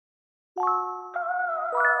Hi,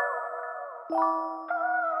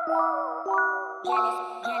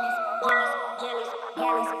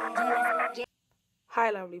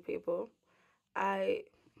 lovely people.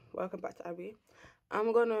 Welcome back to Abbie. I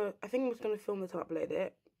think I'm just gonna film this and upload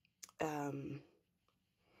it.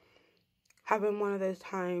 Having one of those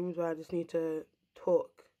times where I just need to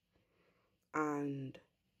talk and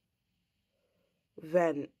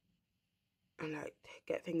vent and like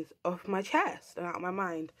get things off my chest and out of my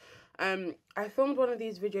mind. I filmed one of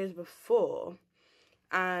these videos before,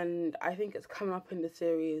 and I think it's coming up in the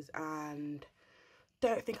series, and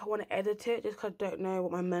don't think I want to edit it just because I don't know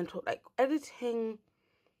what my mental, like, editing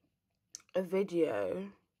a video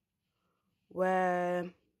where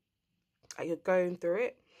you're going through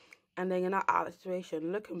it and then you're not out of the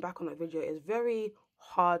situation. Looking back on that video is very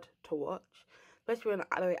hard to watch, especially when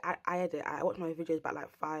I edit. I watch my videos back like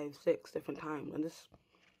 5, 6 different times and just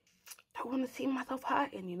don't want to see myself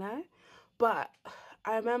hurting, you know. But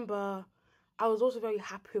I remember I was also very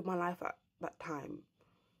happy with my life at that time,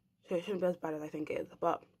 so it shouldn't be as bad as I think it is.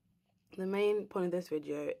 But the main point of this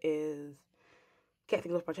video is get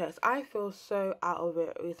things off my chest. I feel so out of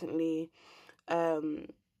it recently,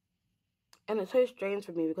 and it's so strange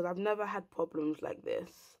for me because I've never had problems like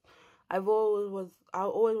this. I always was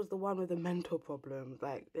the one with the mental problems,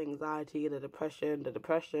 like the anxiety, the depression,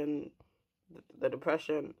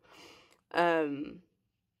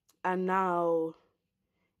 and now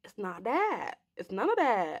it's not that. It's none of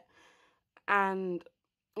that. And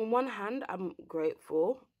on one hand, I'm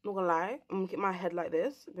grateful. Not gonna lie, I'm gonna keep my head like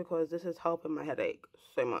this because this is helping my headache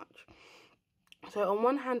so much. So on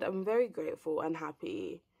one hand, I'm very grateful and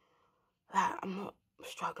happy that I'm not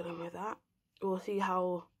struggling with that. We'll see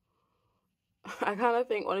how. I kind of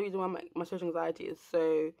think one of the reasons why my social anxiety is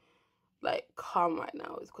so like calm right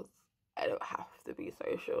now is because I don't have to be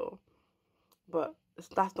social. But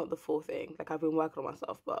that's not the full thing. Like, I've been working on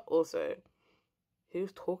myself, but also,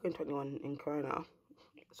 who's talking to anyone in Corona?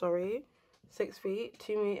 Sorry, 6 feet,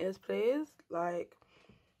 2 meters, please. Like,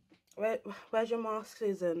 where's your mask,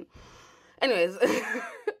 Susan? Anyways,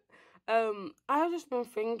 I've just been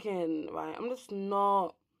thinking, right, I'm just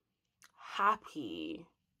not happy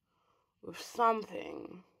with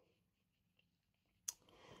something.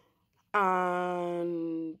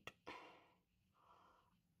 And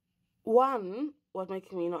one, what's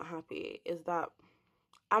making me not happy is that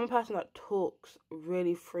I'm a person that talks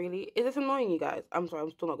really freely. Is this annoying, you guys? I'm sorry, I'm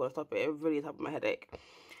still not going to stop it. It really is helping my headache.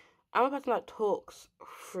 I'm a person that talks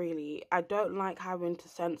freely. I don't like having to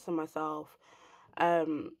censor myself.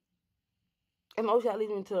 And obviously that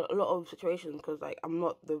leads me into a lot of situations because, like, I'm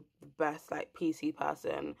not the best, like, PC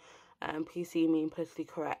person. PC mean politically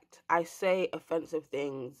correct. I say offensive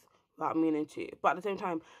things without meaning to. But at the same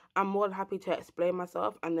time, I'm more than happy to explain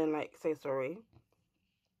myself and then, like, say sorry.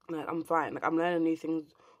 Like, I'm fine. Like, I'm learning new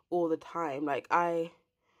things all the time. Like, I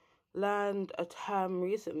learned a term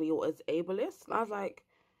recently, what is ableist. And I was like,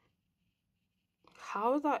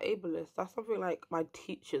 how is that ableist? That's something, like, my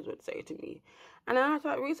teachers would say to me. And then I had to,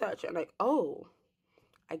 like, research it and, like, oh,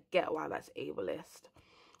 I get why that's ableist.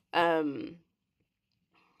 I'm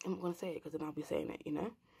not going to say it because then I'll be saying it, you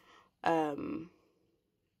know?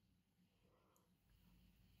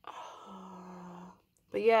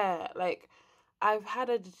 But yeah, like, I've had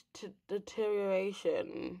a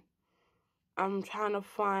deterioration. I'm trying to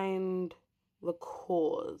find the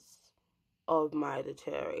cause of my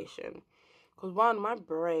deterioration. Because one, my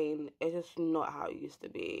brain is just not how it used to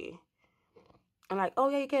be. And like, oh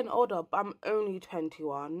yeah, you're getting older, but I'm only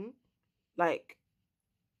 21. Like,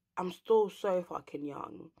 I'm still so fucking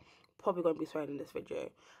young. Probably going to be swearing in this video.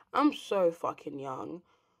 I'm so fucking young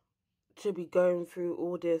to be going through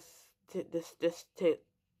all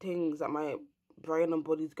things that my brain and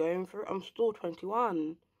body's going through. I'm still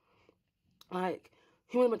 21. Like,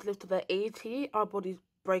 humans meant to live to their 80. Our body's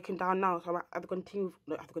breaking down now, so I have to continue.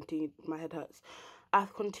 No, I have to continue. My head hurts. I have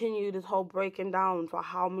to continue this whole breaking down for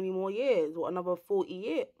how many more years? What, another 40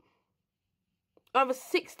 years? Another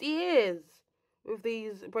 60 years with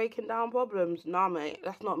these breaking down problems? Nah, mate,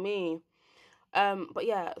 that's not me. But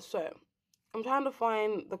yeah, so I'm trying to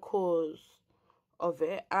find the cause of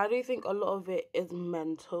it. I do think a lot of it is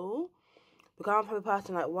mental. Because I'm the type of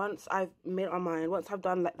person, like, once I've made up my mind, once I've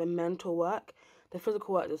done, like, the mental work, the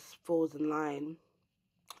physical work just falls in line.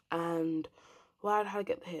 And how did I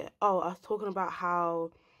get here? Oh, I was talking about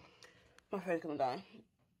how my phone's gonna die.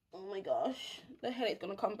 Oh my gosh, the headache's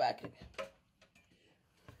gonna come back.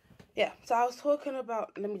 Yeah, so I was talking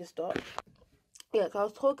about, let me just stop. Yeah, so I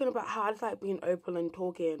was talking about how I just like being open and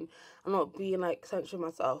talking and not being, like, censoring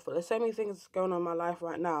myself. But there's so many things going on in my life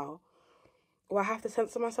right now where I have to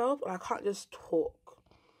censor myself and I can't just talk.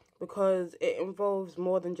 because it involves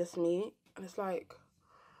more than just me. And it's like,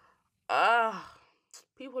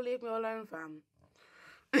 people leave me alone, fam.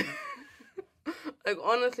 Like,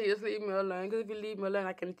 honestly, just leave me alone. Because if you leave me alone,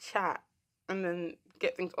 I can chat and then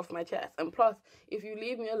get things off my chest. And plus, if you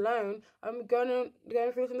leave me alone, I'm going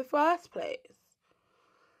through this in the first place.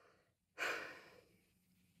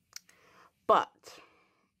 But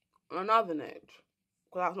on another note,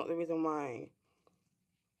 because that's not the reason why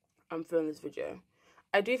I'm filming this video,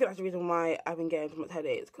 I do think that's the reason why I've been getting so much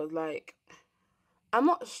headaches. Because, like, I'm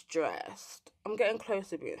not stressed. I'm getting close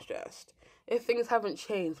to being stressed. If things haven't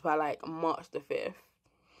changed by, like, March the 5th,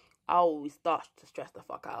 I'll start to stress the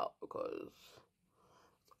fuck out, because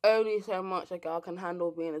only so much a girl can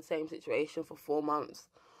handle being in the same situation for 4 months.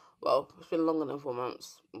 Well, it's been longer than 4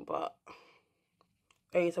 months, but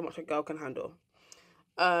only so much a girl can handle.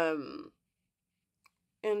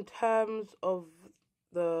 In terms of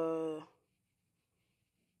the...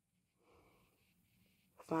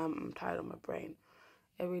 Fam, I'm tired of my brain.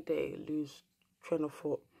 Every day, lose train of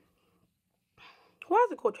thought. Why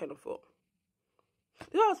is it called train of thought?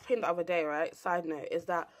 You know what I was saying the other day, right? Side note, is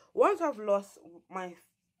that once I've lost my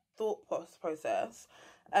thought process,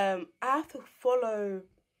 I have to follow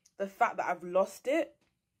the fact that I've lost it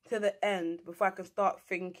to the end before I can start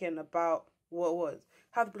thinking about what it was.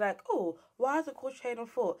 I have to be like, oh, why is it called train of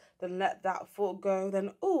thought? Then let that thought go.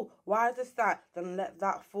 Then, oh, why is this that? Then let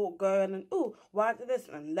that thought go. And then, oh, why is it this?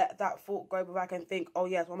 And let that thought go before I can think, oh,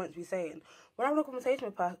 yes, what I'm meant to be saying. When I'm having a conversation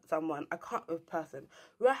with someone, I can't, when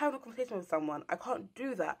I'm having a conversation with someone, I can't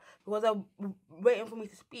do that because they're waiting for me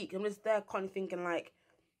to speak. I'm just there constantly thinking, like,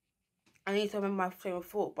 I need to remember my train of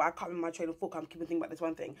thought, but I can't remember my train of thought. I'm keeping thinking about this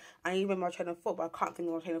one thing. I need to remember my train of thought, but I can't think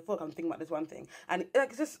of my train of thought. I'm thinking about this one thing. And, like,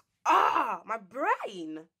 it's just, my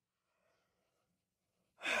brain.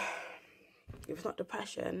 If it's not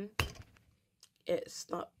depression, it's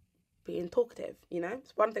not being talkative, you know?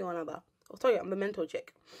 It's one thing or another. I'll tell you, I'm the mental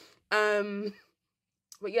chick. But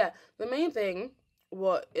yeah, the main thing,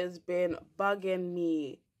 what has been bugging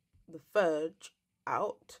me the fudge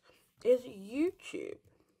out, is YouTube.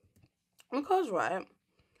 Because, right,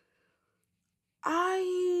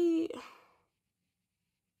 I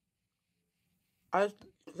just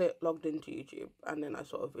logged into YouTube and then I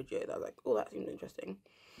saw a video that I was like, oh, that seems interesting.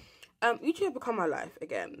 YouTube has become my life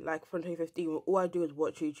again, like from 2015, where all I do is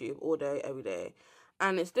watch YouTube all day, every day.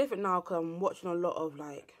 And it's different now because I'm watching a lot of,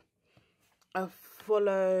 like, I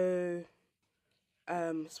follow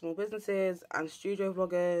small businesses and studio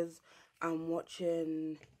vloggers. I'm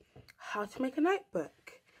watching how to make a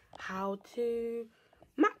notebook, how to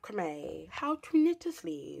macrame, how to knit a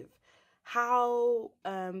sleeve, how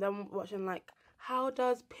then watching, like, how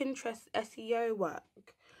does Pinterest SEO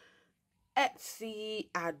work, Etsy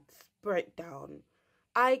ads breakdown.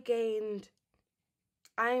 I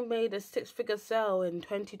made a 6-figure sale in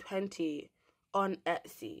 2020 on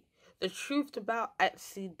Etsy. The truth about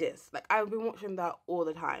Etsy this. Like, I've been watching that all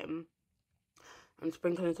the time. I'm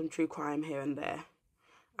sprinkling some true crime here and there.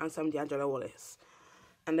 And some D'Angelo Wallace.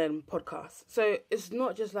 And then podcasts. So, it's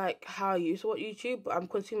not just, like, how I used to watch YouTube, but I'm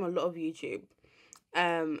consuming a lot of YouTube.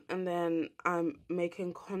 And then I'm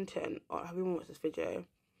making content. Oh, have you watched this video?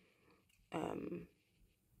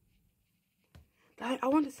 I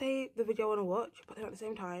want to say the video I want to watch, but then at the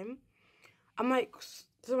same time, I'm like,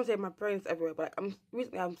 someone say my brain's everywhere, but like,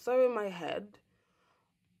 I'm so in my head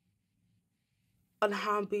on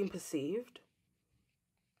how I'm being perceived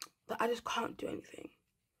that I just can't do anything.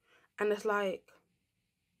 And it's like,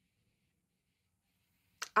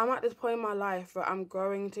 I'm at this point in my life where I'm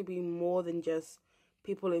growing to be more than just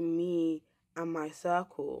people in me and my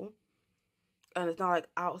circle. And it's not like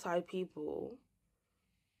outside people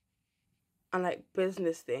and like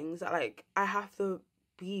business things that, like, I have to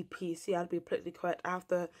be PC, I have to be politically correct, I have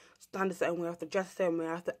to stand a certain way, I have to dress a certain way,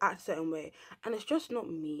 I have to act a certain way. And it's just not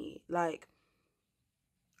me. Like,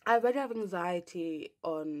 I already have anxiety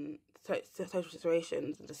on social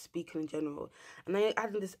situations and just speaking in general. And then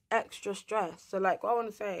adding this extra stress. So, like, what I want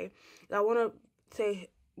to say is I want to say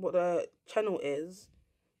what the channel is.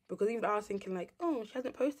 Because even I was thinking, like, oh, she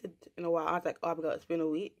hasn't posted in a while. I was like, oh my God, it's been a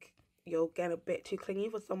week. You're getting a bit too clingy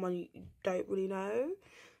for someone you don't really know.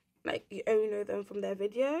 Like, you only know them from their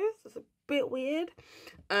videos. It's a bit weird.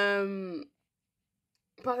 But I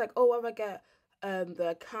was like, oh, what if I get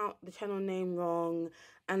the channel name wrong,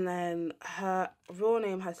 and then her real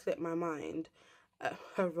name has slipped my mind.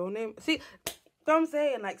 Her real name? See, what I'm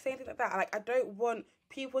saying? Like, saying things like that. Like, I don't want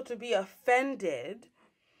people to be offended,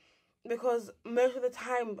 because most of the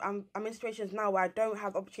time I'm in situations now where I don't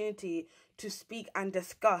have opportunity to speak and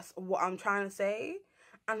discuss what I'm trying to say.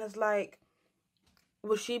 And it's like,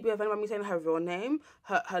 would she be offended by me saying her real name,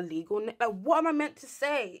 her legal name? Like, what am I meant to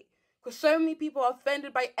say? Because so many people are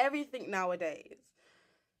offended by everything nowadays.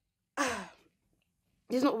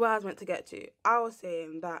 This is not where I was meant to get to. I was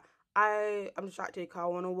saying that I'm distracted because I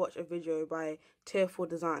want to watch a video by Tearful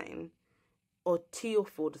Design, or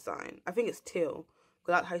Tealful Design. I think it's teal,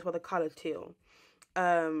 because that's how you spell the colour teal.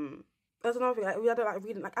 That's another thing. Like, I don't like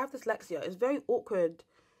reading. Like, I have dyslexia. It's very awkward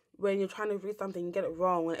when you're trying to read something and get it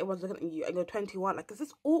wrong, when everyone's looking at you and you're 21. Like, it's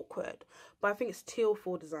just awkward. But I think it's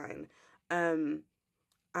Tealful Design. And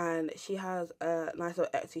she has a nice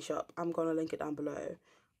little Etsy shop. I'm gonna link it down below.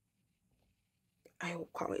 I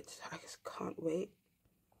can't wait. I just can't wait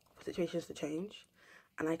for situations to change,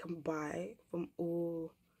 and I can buy from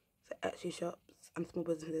all the Etsy shops and small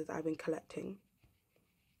businesses I've been collecting.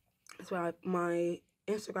 That's where my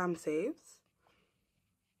Instagram saves.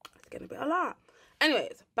 It's getting a bit a lot.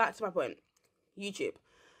 Anyways, back to my point. YouTube.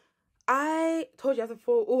 I told you I have to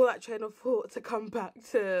follow all that train of thought to come back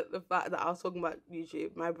to the fact that I was talking about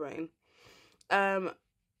YouTube, my brain. I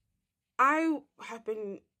have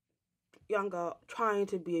been younger trying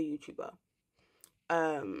to be a YouTuber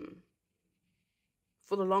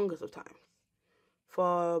for the longest of times.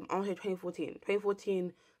 From, I want to say 2014.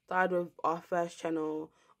 2014 started with our first channel,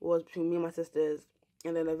 was between me and my sisters,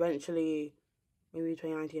 and then eventually, maybe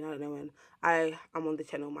 2019, I don't know when, I'm on the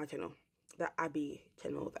channel, my channel, the Abbie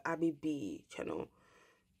channel, the Abbie B channel.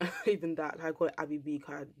 Even that, I call it Abbie B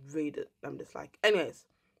because I read it, I'm just like, anyways,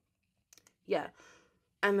 yeah.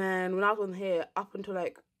 And then when I was on here, up until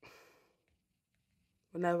like,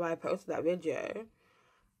 whenever I posted that video,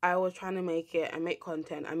 I was trying to make it and make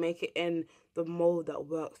content and make it in the mold that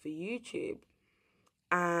works for YouTube.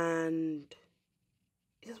 And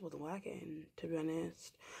it just wasn't working, to be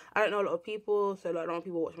honest. I don't know a lot of people, so like, a lot of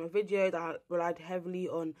people watch my videos. I relied heavily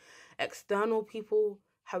on external people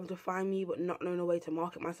having to find me but not knowing a way to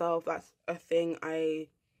market myself. That's a thing I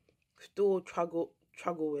still struggle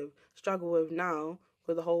with now,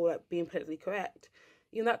 with the whole like being politically correct.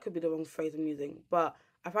 You know, that could be the wrong phrase I'm using, but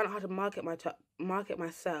I found out how to market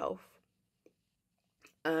myself.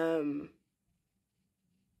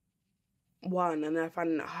 One, and then I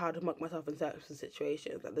found out how to market myself in certain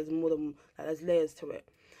situations. Like, there's more than, like, there's layers to it.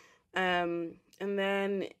 And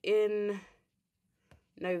then in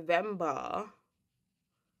November,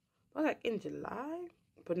 was like in July,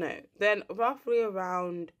 but no, then roughly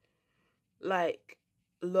around like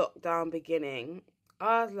lockdown beginning,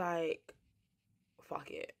 I was like, fuck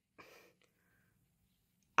it,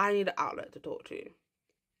 I need an outlet to talk to,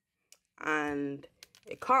 and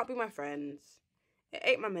it can't be my friends, it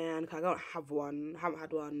ain't my man, because I don't have one, haven't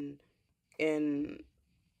had one in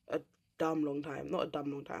a dumb long time, not a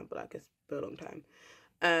dumb long time, but like it's been a long time,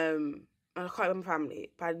 and I can't be my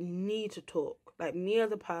family, but I need to talk. Like, me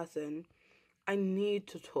as a person, I need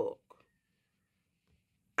to talk.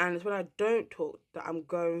 And it's when I don't talk that I'm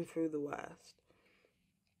going through the worst.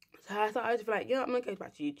 So I started to feel like, I'm going to go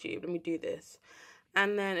back to YouTube. Let me do this.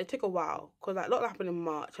 And then it took a while. Because like, a lot happened in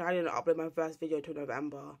March. And I didn't upload my first video till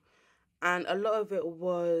November. And a lot of it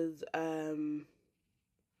was, I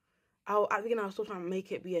think I was still trying to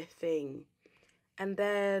make it be a thing. And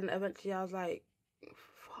then eventually I was like,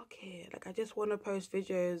 fuck it. Like, I just want to post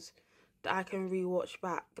videos that I can rewatch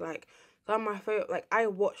back. Like, some of my favorite, like, I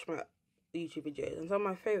watch my YouTube videos, and some of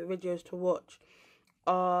my favorite videos to watch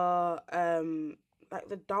are like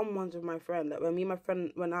the dumb ones with my friend. Like, when me and my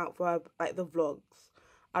friend went out for like the vlogs,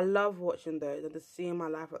 I love watching those and just seeing my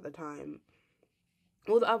life at the time.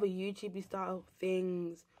 All the other YouTube style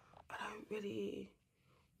things, I don't really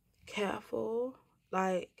care for.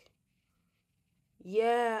 Like,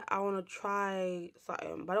 yeah, I want to try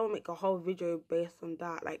something, but I don't want to make a whole video based on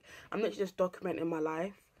that. Like, I'm literally just documenting my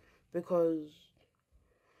life, because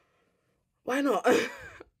why not?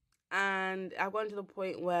 And I've gotten to the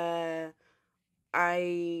point where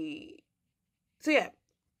I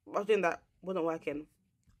was doing that, wasn't working.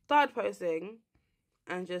 Started posting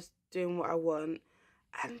and just doing what I want,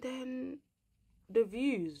 and then the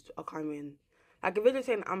views are coming. Like, a video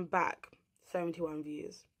saying I'm back, 71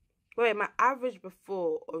 views. Wait, my average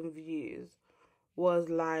before on views was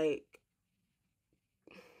like,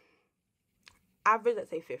 average, let's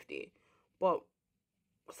say 50. But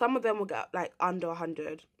some of them will get like under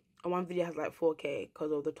 100. And one video has like 4K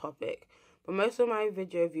because of the topic. But most of my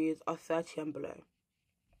video views are 30 and below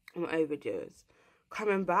on my own videos.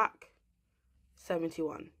 Coming back,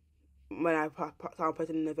 71 when I started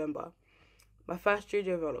posting in November. My first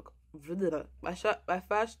studio vlog, my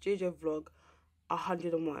first studio vlog,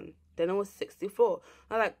 101. Then it was 64.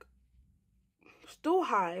 I like, still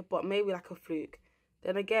high, but maybe like a fluke.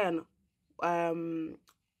 Then again,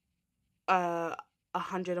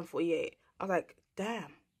 148. I was like,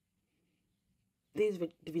 damn, these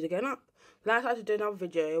views are going up. Then I started to do another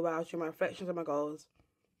video where I was doing my reflections and my goals,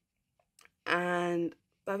 and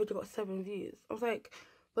that video got 7 views. I was like,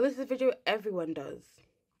 well, this is a video everyone does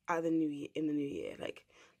at the new year, in the new year. Like,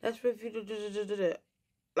 let's review,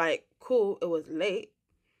 like, cool, it was late,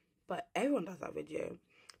 but everyone does that video.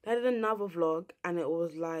 Then I did another vlog, and it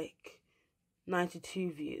was like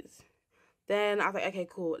 92 views. Then I was like, okay,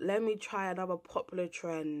 cool, let me try another popular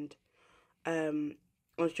trend on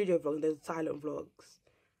studio vlogs. There's silent vlogs,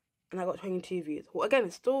 and I got 22 views. Well, again,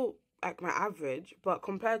 it's still like my average, but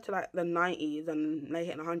compared to like the 90s and late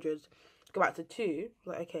hitting 100s, go back to 2. I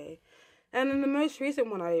was like, okay. And then the most recent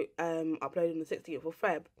one I uploaded on the 16th of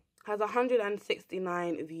Feb has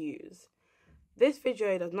 169 views. This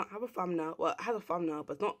video does not have a thumbnail. Well, it has a thumbnail,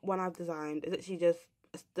 but it's not one I've designed. It's actually just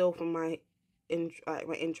a still from my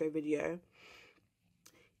intro video.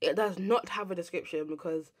 It does not have a description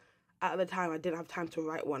because at the time I didn't have time to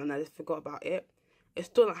write one and I just forgot about it. It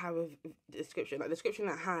still don't have a description. Like, the description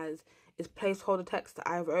it has is placeholder text that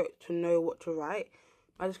I wrote to know what to write.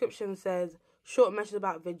 My description says, short message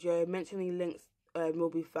about video, mentioning links will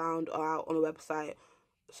be found out on the website,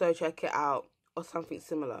 so check it out, or something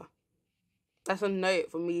similar. That's a note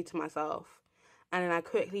for me to myself. And then I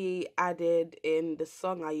quickly added in the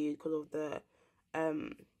song I used because of the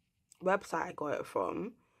website I got it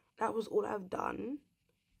from. That was all I've done.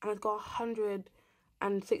 And it's got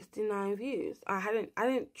 169 views. I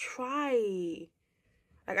didn't try.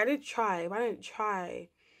 Like, I did try, but I didn't try.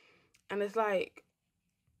 And it's like,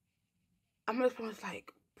 I was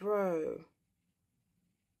like, bro.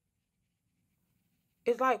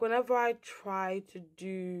 It's like whenever I try to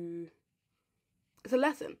do, it's a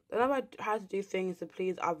lesson. Whenever I try to do things to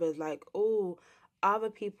please others, like, oh, other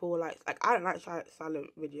people like I don't like silent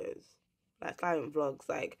videos, like silent vlogs.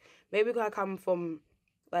 Like, maybe because I come from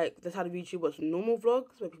like the side of YouTube what's normal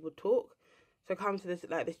vlogs where people talk. So I come to this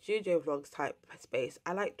like the studio vlogs type space.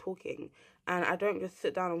 I like talking, and I don't just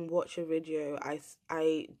sit down and watch a video.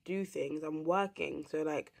 I do things. I'm working. So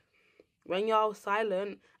like, when you're all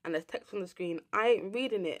silent and there's text on the screen, I ain't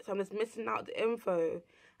reading it, so I'm just missing out the info.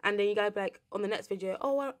 And then you guys be like, on the next video,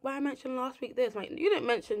 oh, why I mentioned last week this? I'm like, you didn't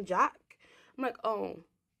mention Jack. I'm like, oh,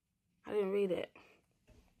 I didn't read it.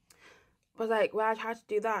 But like, when I tried to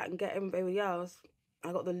do that and get everybody else,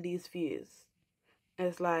 I got the least views. And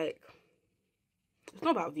it's like, it's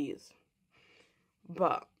not about views,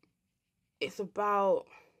 but it's about,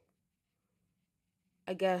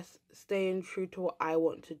 I guess, staying true to what I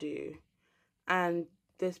want to do. And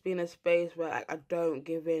this being a space where like I don't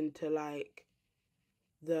give in to like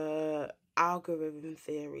the algorithm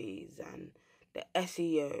theories and the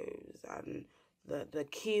SEOs and the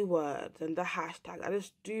keywords and the hashtags. I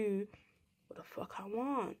just do what the fuck I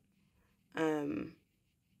want. My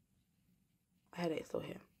headache's still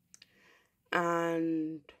here.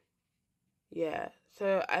 And yeah,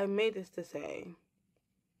 so I made this to say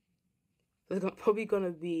there's probably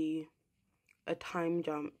gonna be a time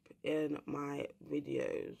jump in my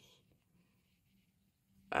videos,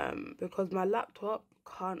 because my laptop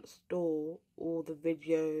can't store all the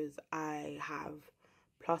videos I have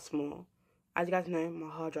plus more. As you guys know,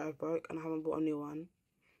 my hard drive broke and I haven't bought a new one.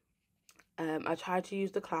 I tried to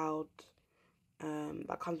use the cloud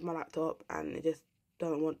that comes with my laptop, and it just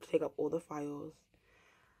doesn't want to take up all the files.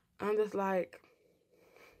 And I'm just like,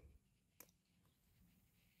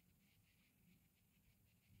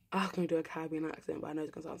 I'm going to do a Caribbean accent, but I know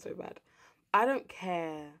it's going to sound so bad. I don't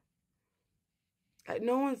care. Like,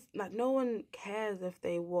 no one cares if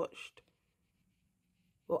they watched.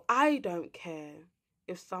 Well, I don't care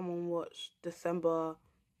if someone watched December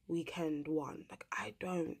Weekend 1. Like, I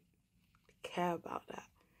don't care about that.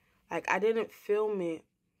 Like, I didn't film it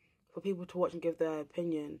for people to watch and give their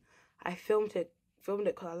opinion. I filmed it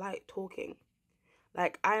because I like talking.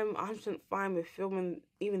 Like, I'm 100% fine with filming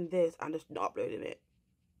even this and just not uploading it.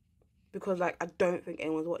 Because, like, I don't think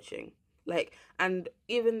anyone's watching. Like, and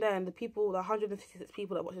even then, the 166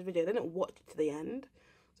 people that watched this video, they didn't watch it to the end.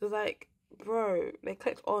 So it's like, bro, they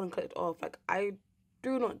clicked on and clicked off. Like, I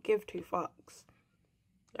do not give 2 fucks.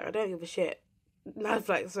 Like, I don't give a shit. That's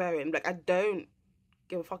like swearing. Like, I don't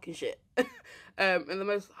give a fucking shit. In the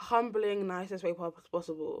most humbling, nicest way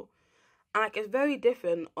possible. And, like, it's very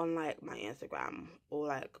different on, like, my Instagram or,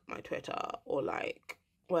 like, my Twitter or, like,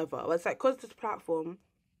 whatever. But it's like, because this platform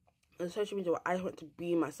and social media where I want to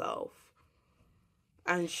be myself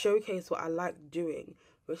and showcase what I like doing,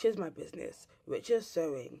 which is my business, which is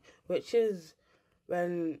sewing, which is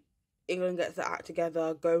when England gets their act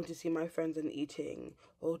together, going to see my friends and eating,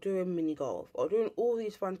 or doing mini golf, or doing all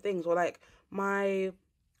these fun things, or like my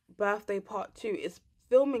birthday part 2 is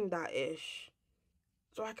filming that ish,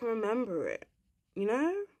 so I can remember it, you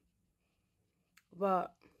know?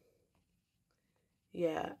 But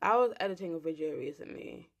yeah, I was editing a video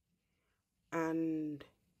recently and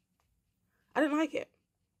I didn't like it.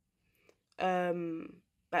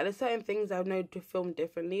 Like there's certain things I know to film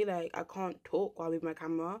differently. Like I can't talk while with my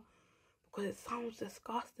camera because it sounds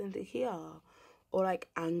disgusting to hear. Or like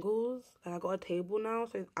angles. Like I got a table now,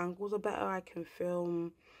 so if angles are better, I can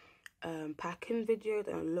film packing videos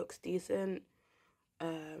and it looks decent.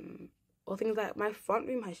 Or things like my front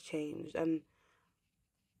room has changed and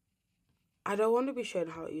I don't want to be showing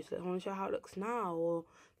how it used to look. I want to show how it looks now. Or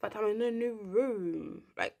the fact I'm in a new room.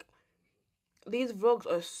 Like these vlogs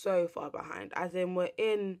are so far behind. As in we're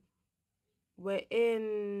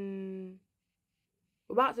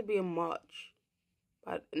about to be in March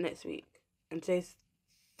by next week. And today's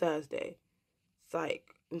Thursday. It's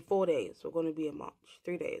like in 4 days we're gonna be in March.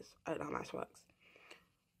 3 days. I don't know how maths works.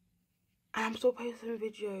 And I'm still posting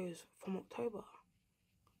videos from October.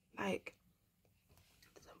 Like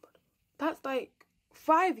that's like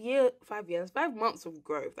 5 months of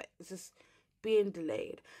growth. Like it's just being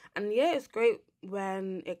delayed. And yeah, it's great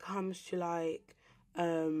when it comes to like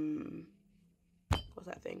what's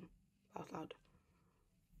that thing? That was loud.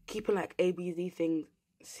 Keeping like ABZ things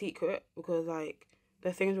secret, because like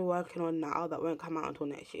the things we're working on now that won't come out until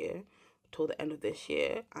next year, till the end of this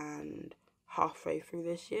year and halfway through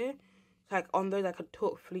this year. Like on those I could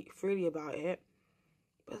talk freely about it,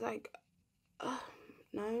 but it's like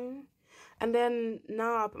no. And then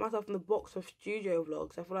now I put myself in the box of studio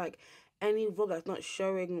vlogs. I feel like any vlog that's not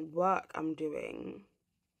showing work I'm doing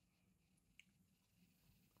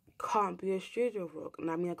can't be a studio vlog, and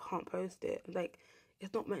I mean I can't post it. Like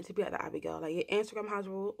it's not meant to be like that, Abbie girl. Like your Instagram has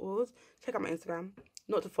rules. Check out my Instagram.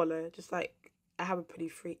 Not to follow, just like I have a pretty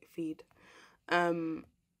free feed. But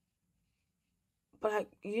like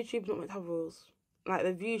YouTube's not meant to have rules. Like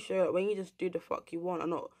the views show it when you just do the fuck you want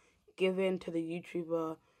and not give in to the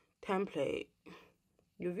YouTuber template,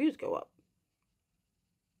 your views go up.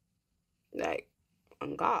 Like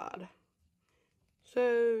on God.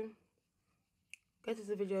 So I guess it's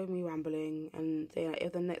a video of me rambling and saying like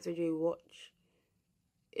if the next video you watch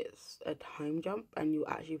it's a time jump and you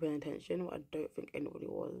actually paying attention, what I don't think anybody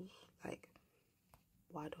was. Like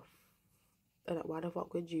why the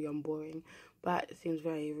fuck would you? I'm boring. But it seems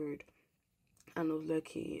very rude. And it was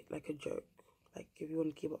low-key like a joke. Like if you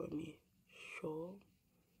want to keep up with me, sure.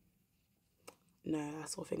 No, I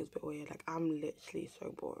still think it's a bit weird. Like I'm literally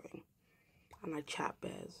so boring. And I chat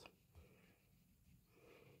bears.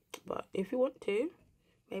 But if you want to,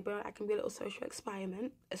 maybe I can be a little social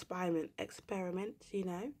experiment, you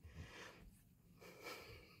know.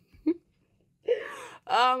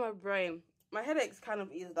 Oh, my brain. My headache's kind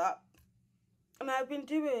of eased up. And I've been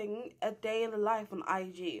doing a day in the life on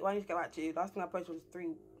IG. Well, I need to get back to you. Last thing I posted was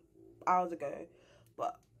 3 hours ago.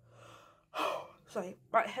 But, sorry,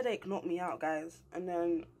 my headache knocked me out, guys. And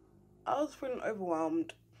then I was feeling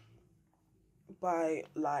overwhelmed by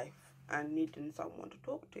life and needing someone to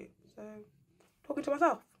talk to. So, talking to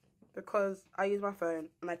myself. Because I use my phone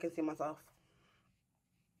and I can see myself.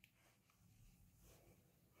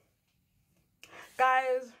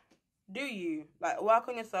 Guys, do you like work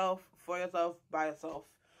on yourself, for yourself, by yourself?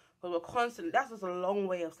 Because we're constantly, that's just a long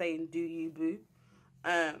way of saying do you, boo.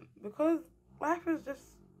 Because life is just,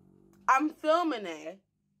 I'm filming it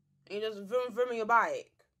and you just vroom your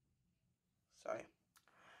bike. Sorry.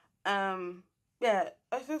 Yeah,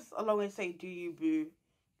 it's just a long way to say do you, boo.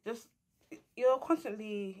 Just, you're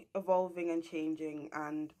constantly evolving and changing,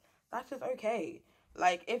 and that's just okay.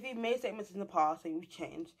 Like, if you've made statements in the past and you've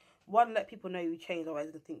changed, one, let people know you changed,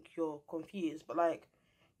 otherwise they think you're confused. But, like,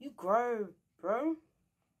 you grow, bro.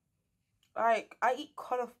 Like, I ate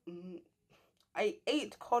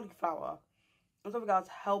cauliflower. And something I was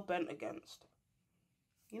hell-bent against.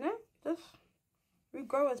 You know? Just, we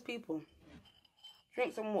grow as people.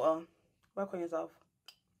 Drink some water. Work on yourself.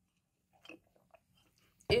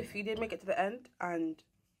 If you did make it to the end and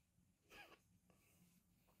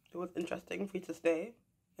it was interesting for you to stay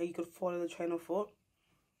and you could follow the train of thought.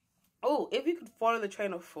 Oh, if you could follow the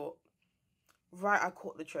train of thought, write I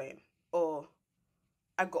caught the train or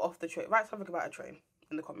I got off the train. Write something about a train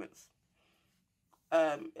in the comments.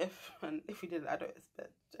 If you didn't, I don't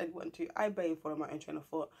expect anyone to. I bet you follow my own train of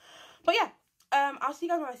thought. But yeah, I'll see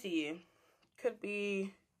you guys when I see you. Could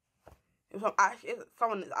be if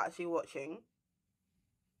someone is actually watching.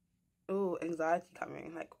 Oh, anxiety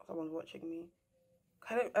coming, like someone's watching me.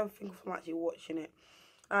 I don't ever think I'm actually watching it.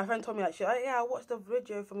 And my friend told me, like, yeah, I watched the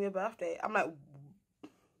video from your birthday. I'm like,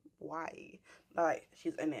 why? Like,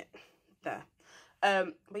 she's in it. There.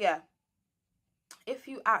 But yeah, if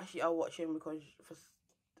you actually are watching because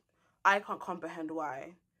I can't comprehend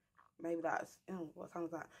why. Maybe that's, what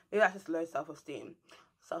sounds like that? Maybe that's just low self-esteem.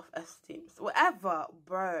 So whatever,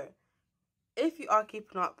 bro. If you are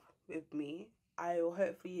keeping up with me, I will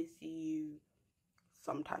hopefully see you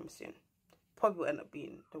sometime soon. Probably will end up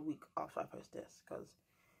being the week after I post this, because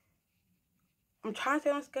I'm trying to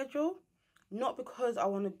stay on schedule. Not because I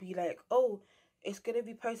want to be like, oh, it's going to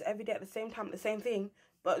be posted every day at the same time, the same thing.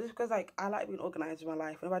 But just because, like, I like being organised in my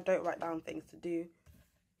life. And if I don't write down things to do,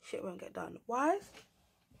 shit won't get done. Why is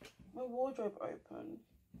my wardrobe open?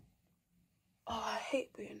 Oh, I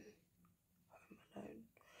hate being home alone.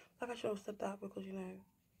 Like, I should have said that because,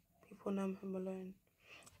 people know I'm home alone.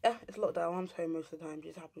 Yeah, it's lockdown. Mom's home most of the time.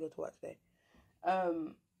 She's happy to go to work today. I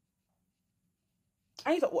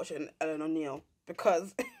need to stop watching Ellen O'Neill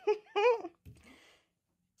because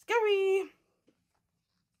scary.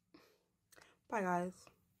 Bye, guys.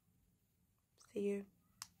 See you.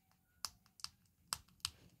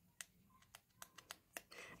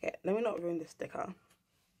 Okay, let me not ruin this sticker.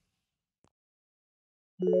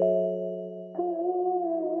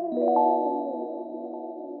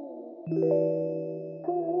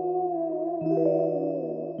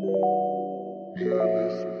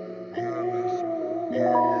 Careless.